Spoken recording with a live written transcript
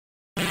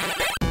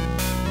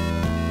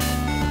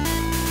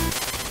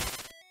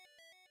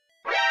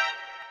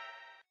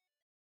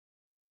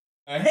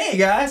Hey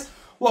guys,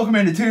 welcome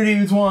into 2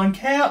 Dudes 1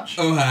 Couch.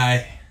 Oh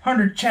hi.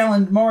 100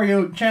 challenge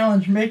Mario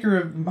challenge maker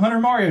of 100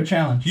 Mario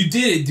challenge. You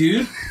did it,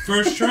 dude.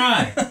 First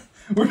try.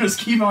 We're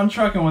just keep on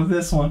trucking with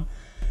this one.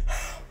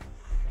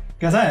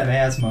 Guys, I have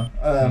asthma.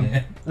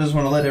 I just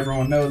want to let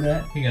everyone know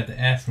that. You got the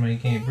asthma, you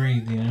can't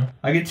breathe, you know.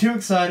 I get too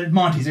excited.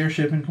 Monty's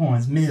airship and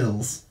coins.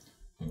 Mills.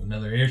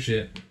 Another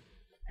airship.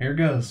 Here it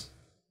goes.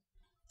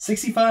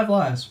 65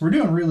 lives. We're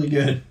doing really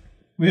good.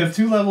 We have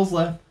 2 levels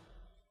left.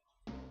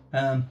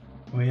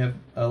 We have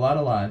a lot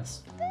of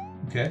lives.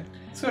 Okay,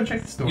 let's go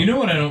check the store. You know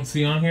what I don't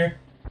see on here?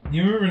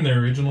 You remember in the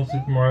original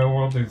Super Mario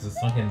World, there's a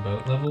sunken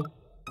boat level?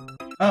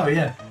 Oh,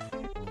 yeah.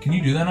 Can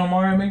you do that on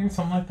Mario Maker,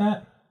 something like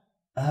that?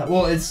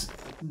 Well,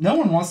 no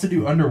one wants to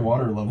do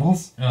underwater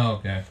levels. Oh,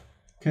 okay.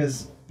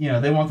 Because, you know,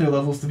 they want their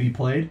levels to be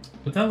played.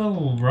 But that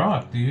level will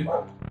rock, dude.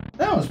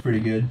 That was pretty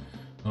good.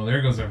 Oh,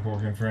 there goes our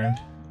working friend.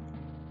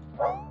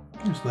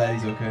 I'm just glad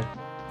he's okay.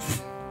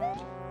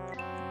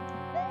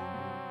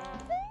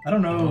 I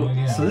don't know. Oh,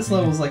 yeah, so this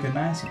level's like a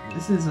nice.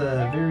 This is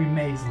a very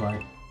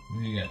maze-like.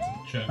 You got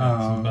some chuck Oh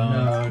some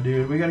bones. no,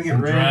 dude! We gotta get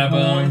Some red dry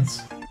coins.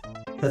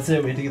 bones. That's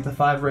it. We have to get the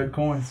 5 red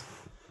coins.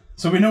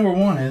 So we know where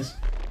 1 is.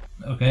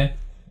 Okay.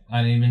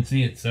 I didn't even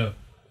see it, so.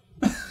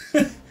 I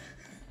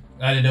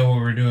didn't know what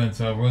we were doing,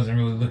 so I wasn't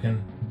really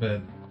looking,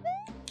 but.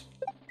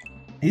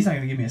 He's not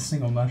gonna give me a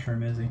single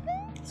mushroom, is he?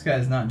 This guy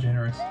is not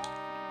generous.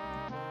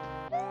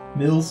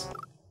 Mills.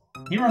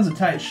 He runs a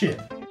tight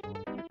ship.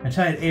 A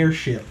tight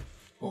airship.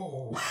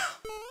 Oh.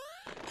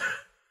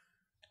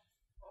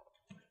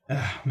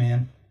 Ah,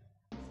 man.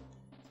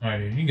 Alright,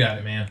 dude, you got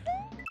it, man.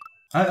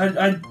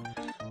 I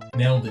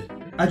Nailed it.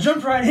 I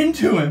jumped right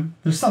into him.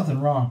 There's something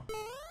wrong.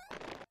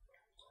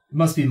 It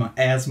must be my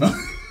asthma.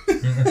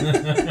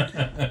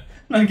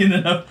 Not getting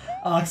enough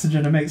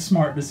oxygen to make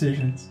smart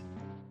decisions.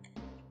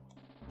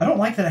 I don't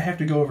like that I have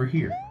to go over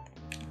here.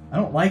 I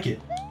don't like it.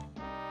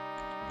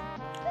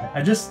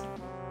 I just...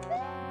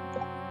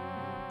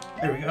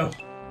 There we go.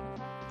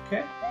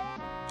 Okay.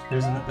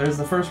 There's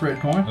the first red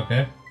coin.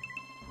 Okay.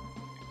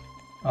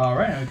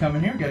 Alright, now we come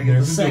in here. Gotta get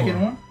the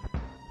second one.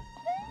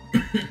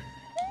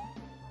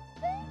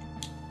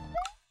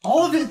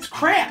 All of it's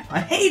crap! I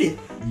hate it!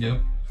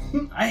 Yep.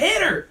 I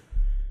hate her!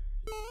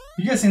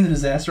 You guys seen The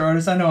Disaster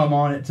Artist? I know I'm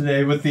on it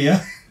today with the...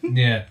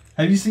 Yeah.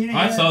 Have you seen it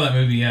yet? I saw that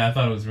movie, yeah. I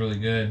thought it was really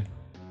good.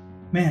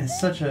 Man, it's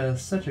such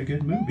a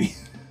good movie.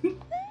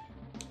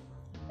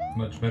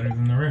 Much better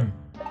than The Room.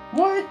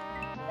 What?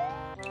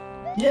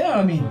 Yeah,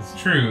 I mean...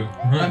 It's true.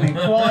 I mean,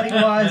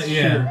 quality-wise,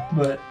 yeah. sure,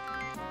 but...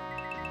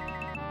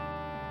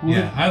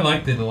 Yeah, I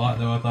liked it a lot,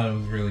 though. I thought it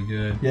was really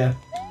good. Yeah.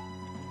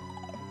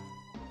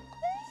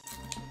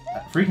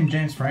 Freaking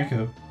James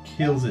Franco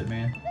kills it,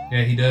 man.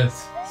 Yeah, he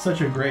does.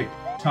 Such a great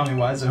Tommy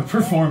Wiseau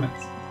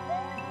performance.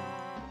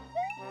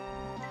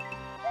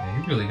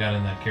 Yeah, he really got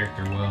in that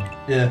character well.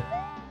 Yeah.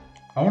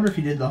 I wonder if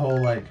he did the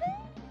whole, like,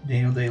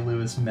 Daniel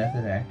Day-Lewis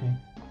method acting.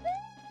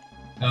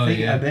 Oh,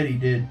 yeah. I bet he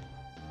did.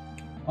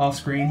 Off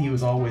screen, he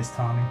was always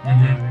Tommy.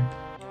 Mm-hmm.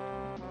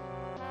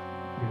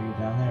 Gotta get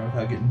down there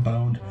without getting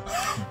boned.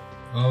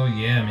 Oh,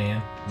 yeah,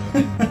 man.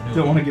 No,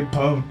 Don't want to get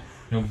boned.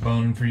 No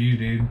boning for you,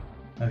 dude.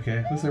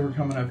 Okay, looks like we're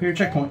coming up here.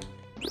 Checkpoint.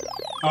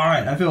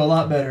 Alright, I feel a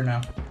lot better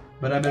now.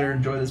 But I better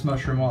enjoy this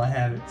mushroom while I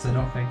have it, because I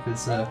don't think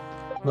this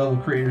level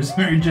creator is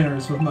very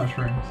generous with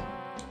mushrooms.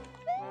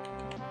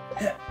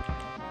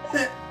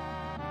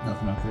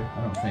 Nothing up there,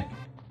 I don't think.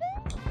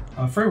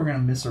 I'm afraid we're going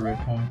to miss a red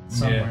coin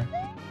somewhere. Yeah.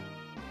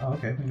 Oh,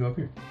 okay, we can go up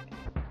here.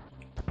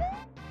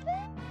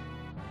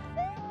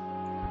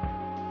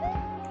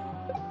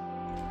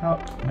 How?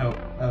 No,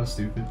 that was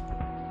stupid.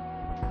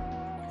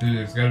 Dude,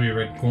 there's gotta be a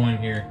red coin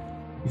here.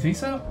 You think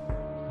so?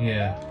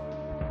 Yeah.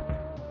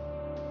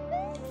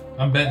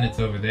 I'm betting it's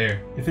over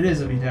there. If it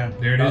is, it'll be down.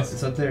 There it is.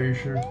 It's up there, you're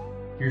sure?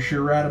 You're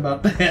sure right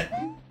about that?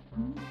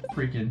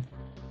 Freaking.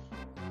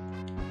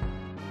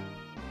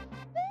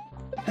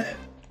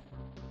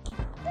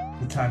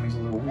 The timing's a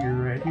little weird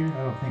right here.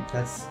 I don't think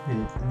that's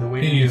the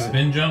way to do it. Can you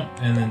spin jump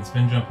and then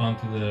spin jump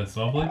onto the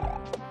saw blade?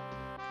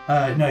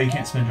 No, you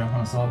can't spin jump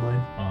on a saw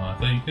blade. Oh, I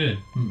thought you could.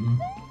 Mm-mm.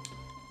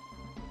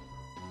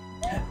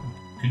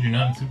 Could you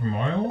not in Super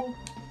Mario World?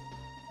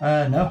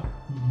 No.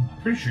 I'm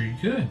pretty sure you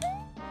could.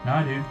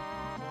 Nah, dude.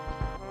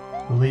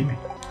 Believe me.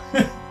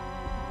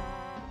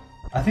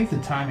 I think the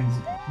timing's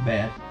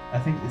bad. I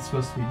think it's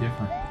supposed to be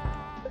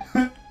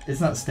different.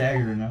 It's not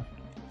staggered enough.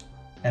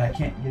 And I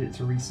can't get it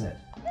to reset.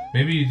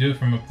 Maybe you do it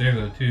from up there,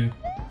 though, too.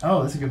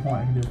 Oh, that's a good point.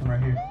 I can do it from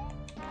right here.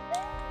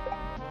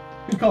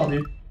 Good call,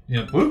 dude.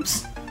 Yep.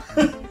 Whoops.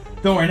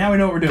 Don't worry, now we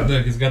know what we're doing.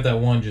 Look, it's got that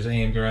one just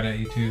aimed right at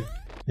you, too.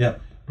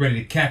 Yep.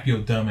 Ready to cap your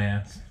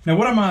dumbass. Now,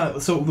 what am I...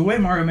 So, the way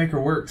Mario Maker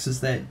works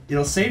is that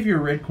it'll save your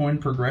red coin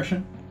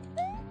progression.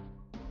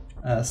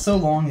 So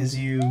long as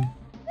you...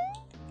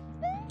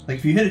 Like,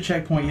 if you hit a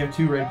checkpoint, you have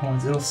 2 red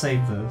coins, it'll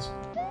save those.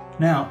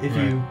 Now, if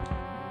you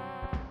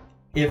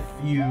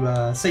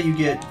say you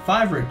get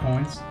 5 red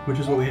coins, which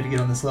is what we had to get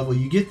on this level,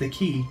 you get the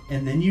key,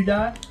 and then you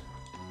die.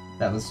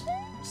 That was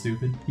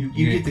stupid. You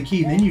Yeah. get the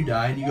key, then you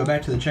die, and you go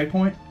back to the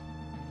checkpoint.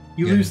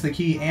 You lose the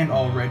key and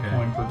all red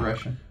coin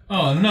progression.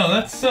 Oh no,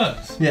 that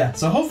sucks. Yeah,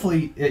 so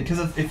hopefully, because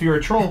if you're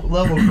a troll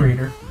level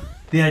creator,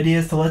 the idea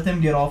is to let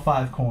them get all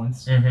 5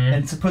 coins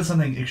and to put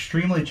something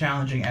extremely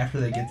challenging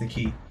after they get the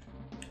key.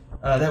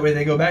 That way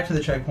they go back to the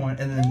checkpoint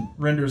and then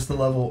renders the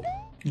level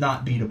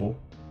not beatable.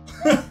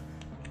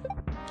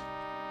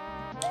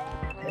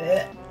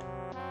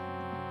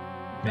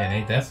 Man,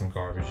 ain't that some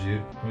garbage,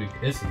 dude? I'll be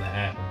pissed if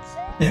that happens.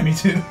 Yeah, me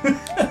too.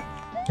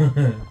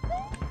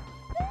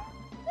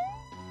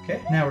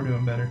 Okay, now we're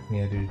doing better.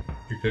 Yeah, dude.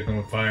 You're cooking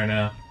with fire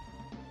now.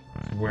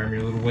 So worm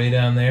your little way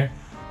down there.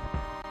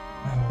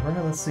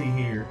 Alright, let's see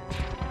here.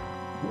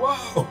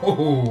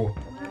 Whoa!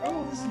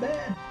 Oh, this is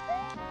bad.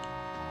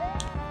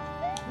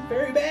 This is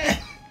very bad.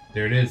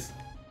 There it is.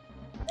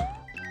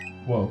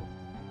 Whoa.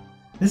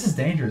 This is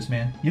dangerous,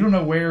 man. You don't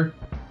know where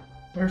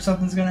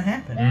something's gonna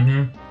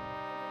happen.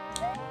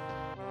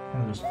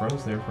 Kind of just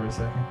froze there for a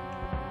second.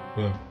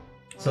 Boom.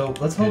 So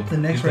let's hope the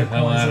next red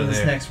coin is in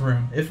this next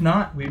room. If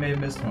not, we may have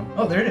missed one.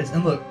 Oh, there it is.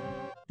 And look,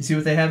 you see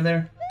what they have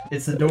there?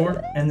 It's the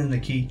door and then the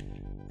key.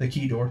 The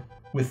key door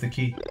with the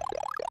key.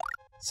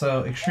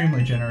 So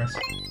extremely generous.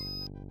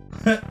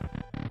 It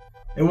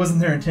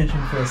wasn't their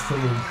intention for us to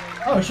lose.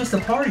 Oh, it's just a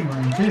party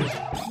room too.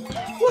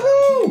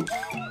 Woohoo!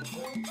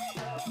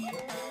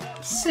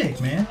 Sick,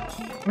 man.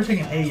 We're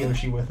taking a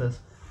Yoshi with us.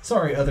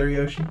 Sorry, other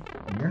Yoshi.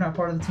 You're not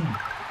part of the team.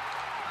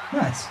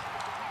 Nice.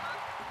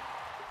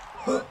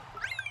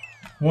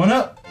 1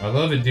 up. I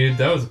love it, dude.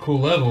 That was a cool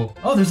level.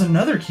 Oh, there's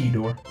another key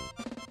door.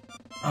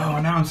 Oh,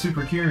 now I'm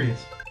super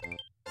curious.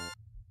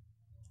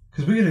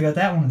 Because we could have got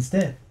that one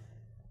instead.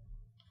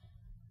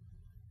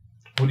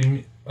 What do you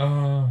mean?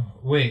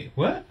 Wait,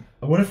 what?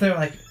 What if they're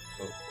like...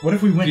 What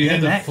if we went Do you in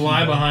have that to fly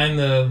key door? behind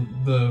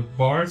the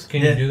bars?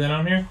 Can you do that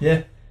on here?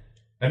 Yeah.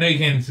 I know you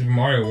can in Super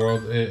Mario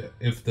World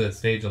if the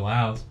stage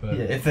allows, but...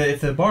 Yeah,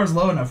 if the bar's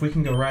low enough, we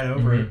can go right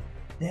over it.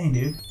 Dang,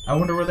 dude. I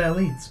wonder where that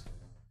leads.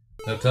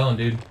 No telling,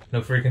 dude. No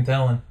freaking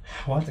telling.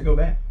 We'll have to go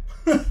back.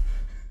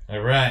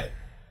 Alright.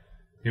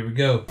 Here we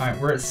go.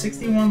 Alright, we're at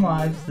 61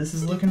 lives. This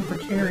is looking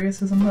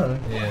precarious as a mug.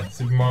 Yeah,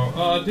 Super Mario...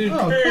 Oh, dude,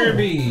 Oh,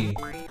 Kirby!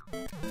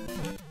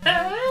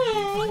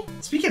 Cool.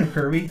 Speaking of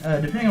Kirby,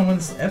 depending on when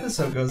this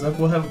episode goes up,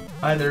 we'll have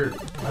either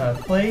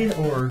played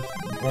or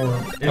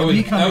I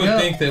would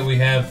think that we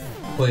have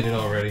played it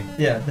already.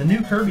 Yeah, the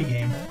new Kirby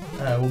game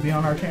will be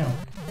on our channel.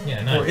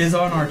 Yeah, nice. Or is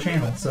on our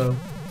channel, so...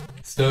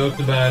 Stoked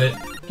about it.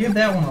 Give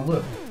that one a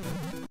look.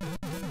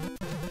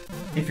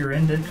 If you're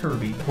into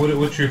Kirby.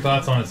 What's your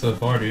thoughts on it so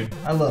far, dude?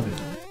 I love it.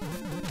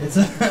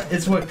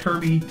 It's what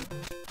Kirby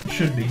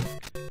should be.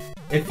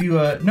 If you,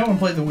 no one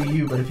played the Wii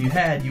U, but if you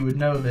had, you would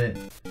know that,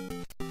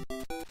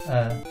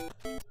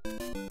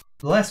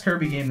 the last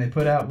Kirby game they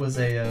put out was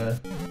a,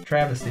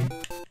 travesty.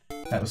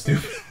 That was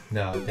stupid.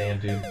 No, damn,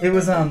 dude. It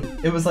was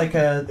like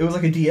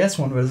a DS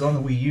one, but it was on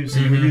the Wii U,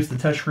 so you would use the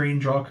touchscreen,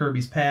 draw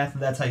Kirby's path,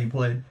 and that's how you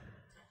played.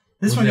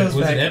 This one goes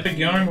back... Was it Epic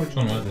Yarn? Which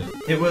one was it?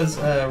 It was,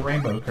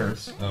 Rainbow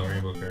Curse. Oh,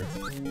 Rainbow Curse.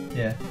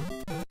 Yeah.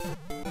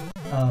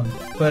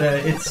 But,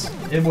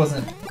 it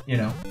wasn't, you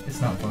know,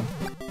 it's not fun.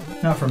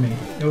 Not for me.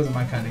 It wasn't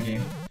my kind of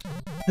game.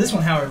 This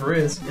one, however,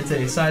 is. It's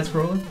a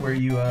side-scroller where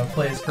you,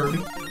 play as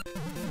Kirby.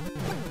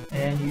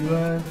 And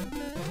you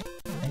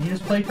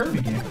just play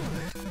Kirby game.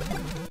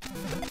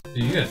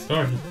 Dude, you got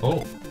stars with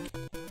both.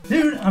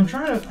 Dude, I'm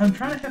trying to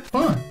have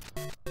fun.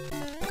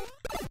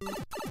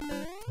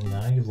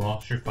 Now you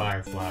lost your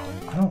fire flower.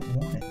 I don't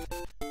want it.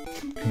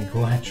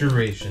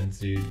 Congratulations,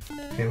 dude.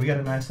 Okay, we got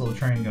a nice little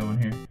train going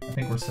here. I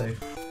think we're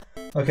safe.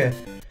 Okay.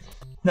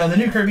 Now, the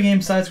new Kirby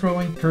game,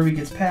 side-scrolling. Kirby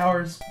gets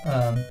powers.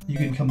 You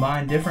can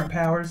combine different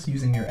powers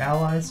using your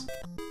allies.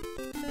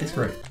 It's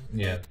great.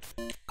 Yeah.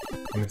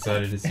 I'm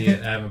excited to see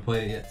it. I haven't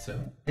played it yet, so...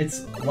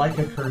 It's like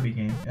a Kirby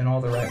game in all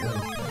the right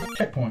ways.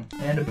 Checkpoint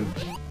and a boot.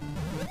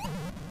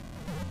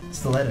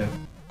 Stiletto.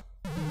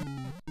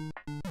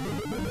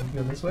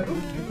 Go this way.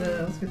 Ooh,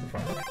 let's get the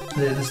front.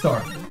 The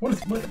star. What?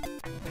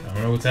 I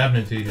don't know what's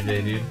happening to you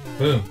today, dude.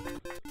 Boom.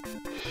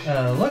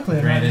 Luckily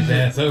I'm ran his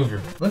ass over.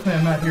 Luckily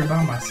I'm not here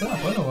by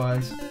myself.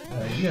 Otherwise,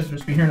 you guys would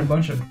just be hearing a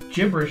bunch of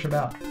gibberish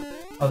about.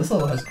 Oh, this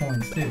level has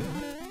coins too.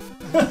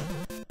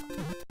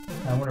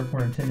 I wonder if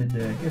we're intended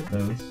to get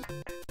those.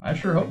 I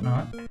sure hope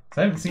not, because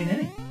I haven't seen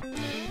any.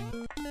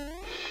 I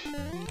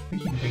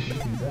think you can take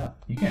these things out.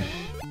 You can.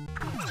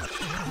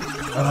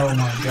 Oh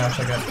my gosh,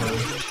 I got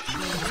those.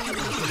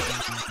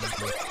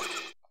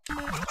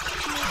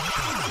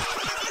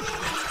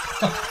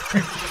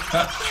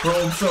 Got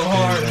trolled so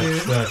hard,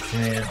 dude. That sucks,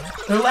 man.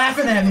 They're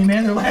laughing at me,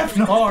 man. They're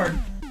laughing hard.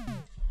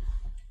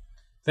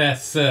 That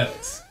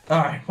sucks.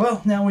 Alright,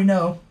 well, now we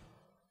know.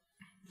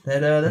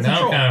 That's now a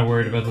troll. I'm kind of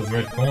worried about those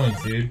red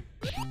coins, dude.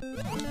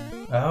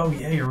 Oh,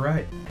 yeah, you're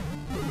right.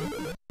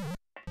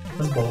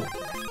 Let's bolt.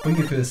 We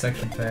can get through this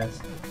section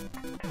fast.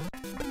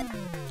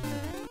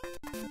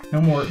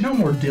 No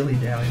more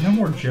dilly-dally. No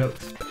more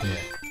jokes. Yeah.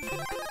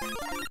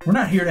 We're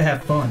not here to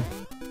have fun.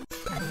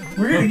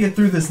 We're here to get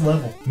through this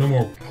level. No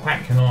more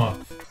quacking off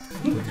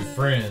with your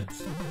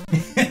friends.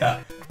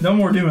 Yeah. No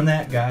more doing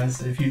that,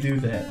 guys, if you do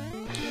that.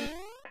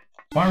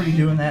 Why were you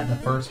doing that in the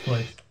first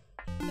place?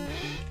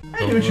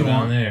 Hey, do what you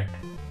want. There.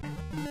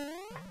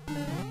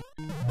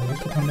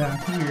 come down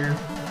here.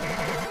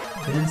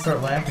 They didn't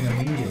start laughing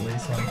immediately,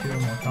 so I'm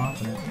feeling more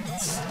confident.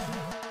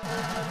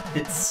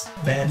 It's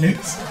bad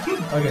news.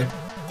 Okay.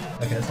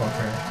 Okay, that's all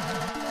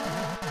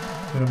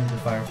trash. We don't need the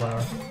fire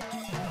flower.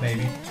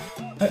 Maybe.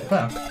 Hey,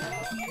 cloud.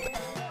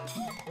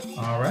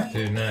 Alright.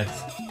 Dude,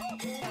 nice.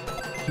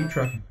 Keep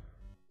trucking.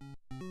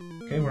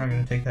 Okay, we're not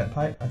gonna take that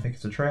pipe. I think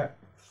it's a trap.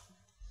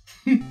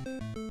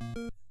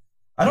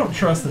 I don't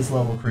trust this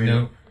level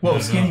creator. Nope. Whoa,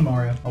 Skinny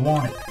Mario. I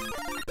want it.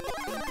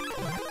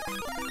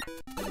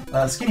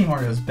 Skinny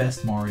Mario's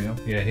best Mario.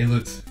 Yeah, he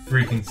looks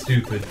freaking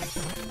stupid.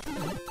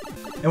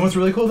 And what's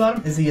really cool about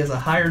him is he has a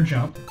higher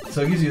jump,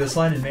 so it gives you a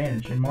slight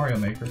advantage in Mario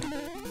Maker.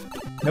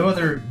 No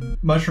other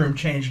mushroom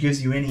change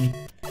gives you any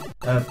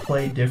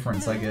play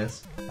difference, I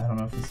guess. I don't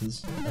know if this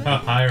is... How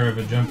higher of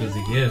a jump does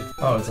he give?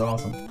 Oh, it's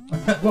awesome.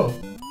 Whoa.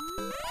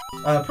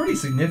 Pretty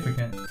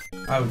significant,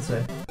 I would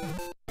say.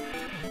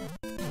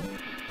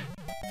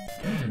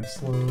 We're gonna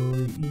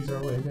slowly ease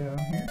our way down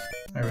here.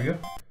 There we go.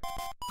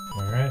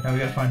 Alright. Now we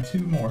gotta find 2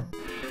 more.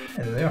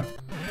 Yeah, there they are.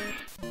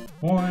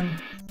 1,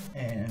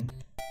 and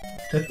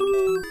 2.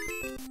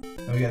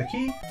 And we got a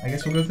key. I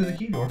guess we'll go through the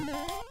key door.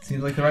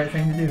 Seems like the right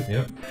thing to do.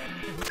 Yep.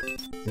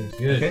 Seems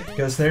good. Okay,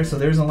 goes there, so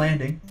there's a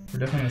landing. We're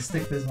definitely gonna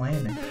stick this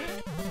landing.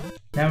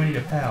 Now we need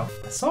a POW.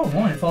 I saw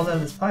one, it falls out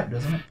of this pipe,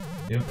 doesn't it?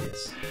 Yep.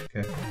 Yes.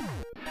 Okay.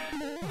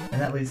 And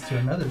that leads to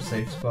another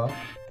safe spot.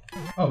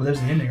 Oh, but there's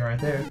the ending right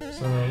there,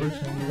 so we're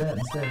just gonna do that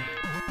instead.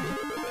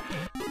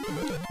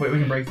 Wait, we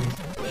can break these.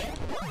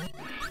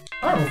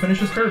 Alright, we'll finish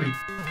this Kirby.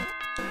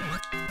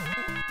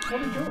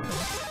 What a joy.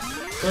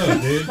 Oh,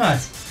 dude.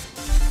 Nice.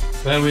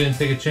 Glad we didn't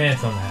take a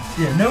chance on that.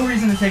 Yeah, no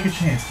reason to take a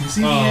chance. Do you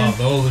see the end?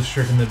 The oldest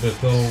trick in the book.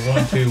 The old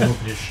 1-2 whoop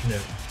your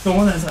schnook. The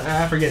one that's,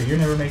 I forget it, you're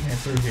never making it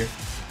through here.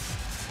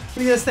 What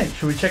do you guys think?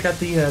 Should we check out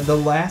the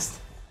last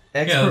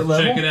expert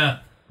level? Check it out.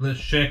 Let's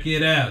check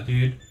it out,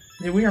 dude.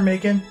 Yeah, we are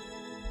making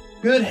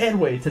good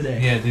headway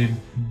today. Yeah, dude.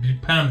 You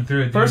pounded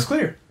through it, dude. First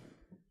clear.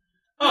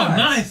 Oh,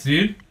 nice,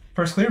 dude.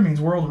 First clear means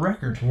world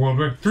record. World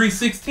record.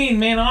 316,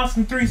 man.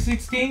 Austin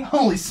 316.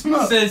 Holy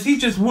smokes. Says he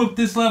just whooped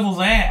this level's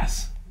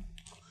ass.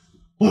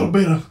 A little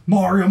bit of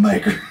Mario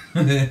Maker.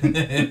 Go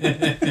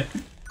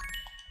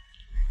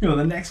to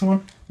the next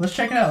one. Let's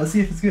check it out. Let's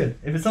see if it's good.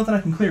 If it's something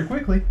I can clear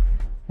quickly,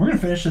 we're going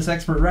to finish this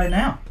expert right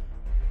now.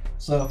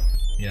 So.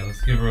 Yeah,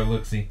 let's give her a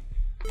look-see.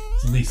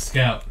 Let's at least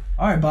scout.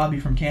 Alright, Bobby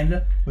from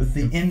Canada with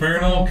the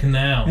Infernal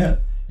Canal. Yeah.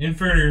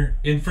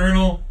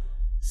 Infernal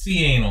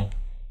Sea Anal.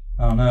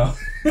 Oh no.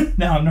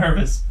 Now I'm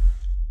nervous.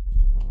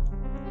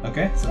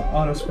 Okay, so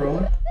auto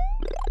scroller.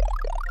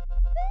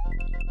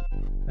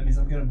 That means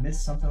I'm gonna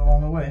miss something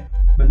along the way.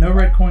 But no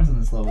red coins on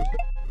this level.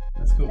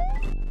 That's cool.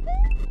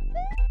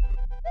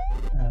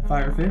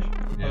 Firefish.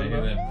 Yeah, I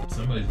hear that.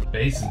 Somebody's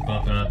bass is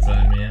bumping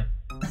outside, man.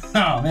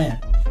 Oh man.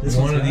 This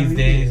one of these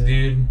days,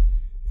 dude.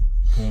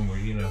 When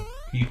we're,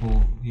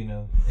 people,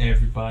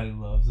 everybody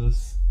loves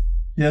us.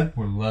 Yeah.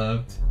 We're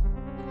loved.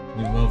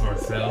 We love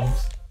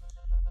ourselves.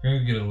 We're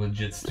gonna get a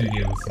legit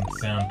studio with some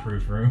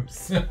soundproof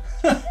rooms.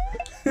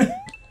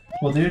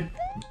 Well, dude,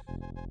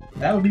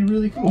 that would be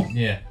really cool.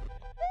 Yeah.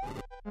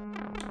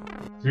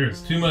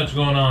 There's too much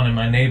going on in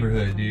my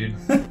neighborhood, dude.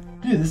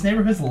 Dude, this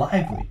neighborhood's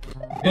lively.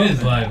 It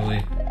is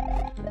lively.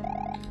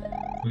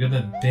 We got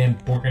that damn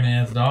porking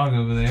ass dog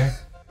over there.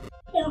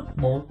 Bork,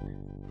 bork.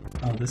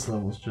 Oh, this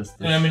level's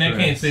just. I mean, I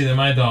can't say that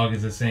my dog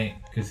is a saint,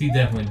 because he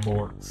definitely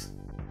borks.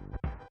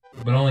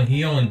 But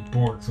he only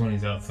borks when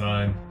he's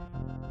outside.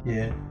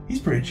 Yeah,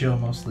 he's pretty chill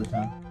most of the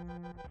time.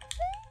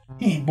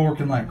 He ain't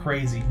borking like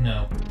crazy.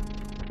 No.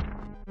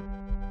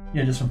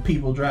 Yeah, just from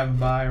people driving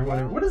by or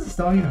whatever. What does this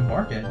dog even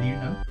bark at? Do you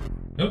know?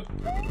 Nope.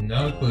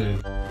 No clue.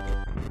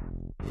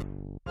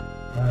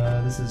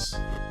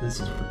 This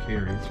is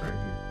precarious right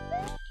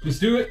here.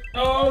 Just do it.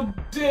 Oh,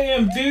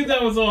 damn, dude,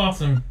 that was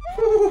awesome.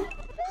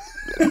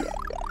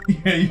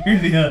 Yeah, you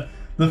hear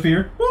the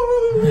fear.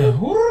 Yeah.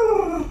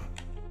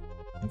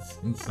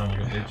 It sounds like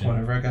a pigeon.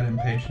 Whatever, I got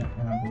impatient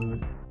and I blew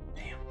it.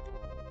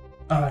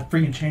 Damn.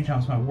 Freaking Chain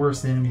Chomp's my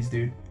worst enemies,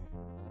 dude.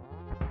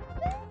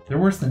 They're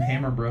worse than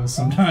Hammer Bros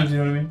sometimes, you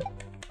know what I mean?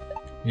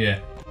 Yeah.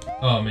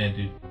 Oh man,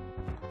 dude.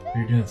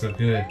 You're doing so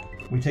good.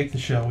 We take the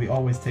shell, we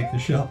always take the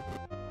shell.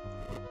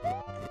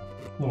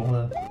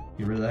 Little,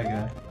 get rid of that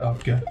guy. Oh,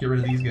 God, get rid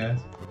of these guys.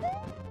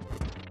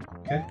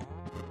 Okay.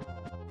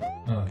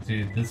 Oh,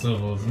 dude, this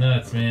level is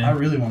nuts, man. I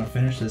really want to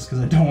finish this because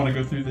I don't want to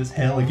go through this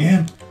hell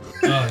again.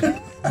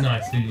 Oh,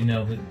 nice, dude, you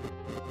nailed it.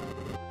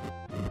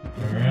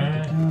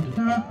 Alright.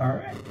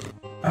 Alright.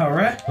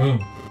 Alright.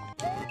 Boom.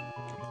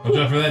 Watch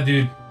out for that,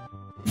 dude.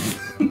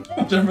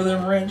 Watch out for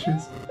them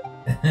wrenches.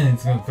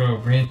 It's gonna throw a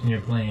wrench in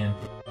your plan.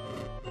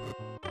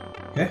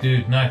 Okay.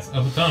 Dude, nice.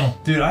 Up a tunnel.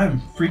 Dude,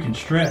 I'm freaking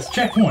stressed.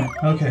 Checkpoint.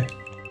 Okay.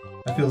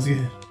 That feels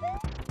good.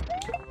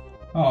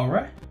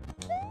 Alright.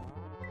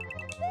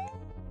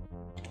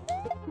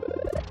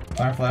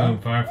 Fire flower. Boom,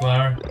 fire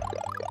flower.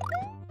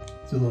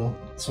 2 little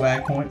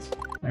swag points.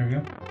 There we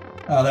go.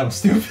 Oh, that was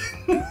stupid.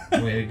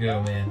 Way to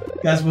go, man.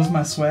 Guys, was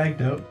my swag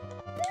dope?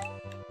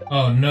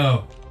 Oh,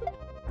 no.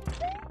 I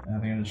think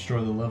I'm gonna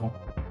destroy the level.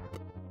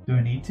 Do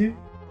I need to?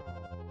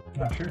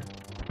 Not sure.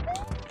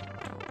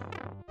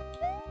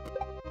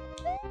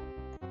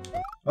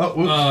 Oh,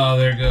 whoops. Oh,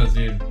 there it goes,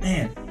 dude.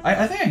 Man,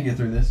 I think I can get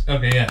through this.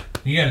 Okay, yeah.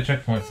 You got a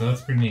checkpoint, so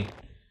that's pretty neat.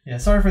 Yeah,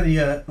 sorry for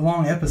the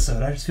long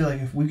episode. I just feel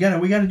like if we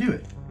gotta do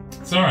it.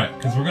 It's alright,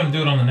 because we're going to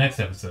do it on the next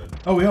episode.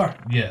 Oh, we are?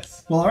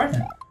 Yes. Well, alright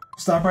then.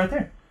 Stop right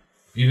there.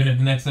 Even if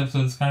the next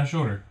episode is kind of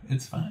shorter,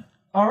 it's fine.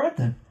 Alright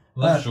then.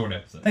 Love short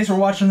episode. Thanks for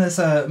watching this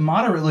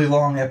moderately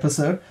long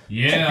episode.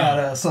 Yeah. Check out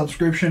a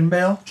subscription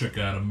bell. Check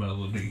out a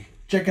melody.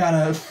 Check out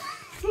a...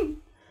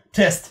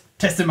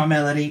 Testing my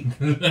melody.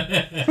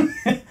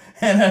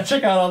 And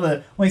check out all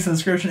the links in the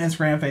description,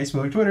 Instagram,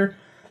 Facebook, Twitter.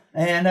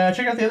 And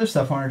check out the other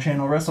stuff on our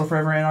channel, Wrestle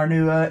Forever, and our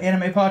new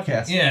anime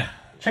podcast. Yeah.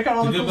 Check out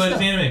all the Good cool Buddies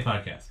stuff. Anime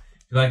Podcast.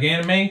 If you like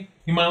anime,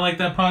 you might like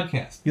that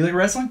podcast. You like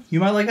wrestling? You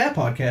might like that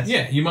podcast.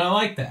 Yeah, you might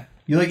like that.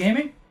 You like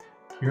gaming?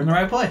 You're in the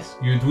right place.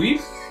 You a dweeb?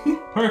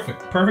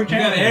 Perfect. Perfect You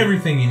channel. got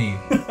everything you need.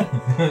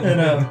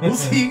 And we'll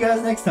see you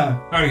guys next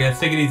time. Alright guys,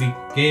 take it easy.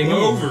 Game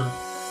over.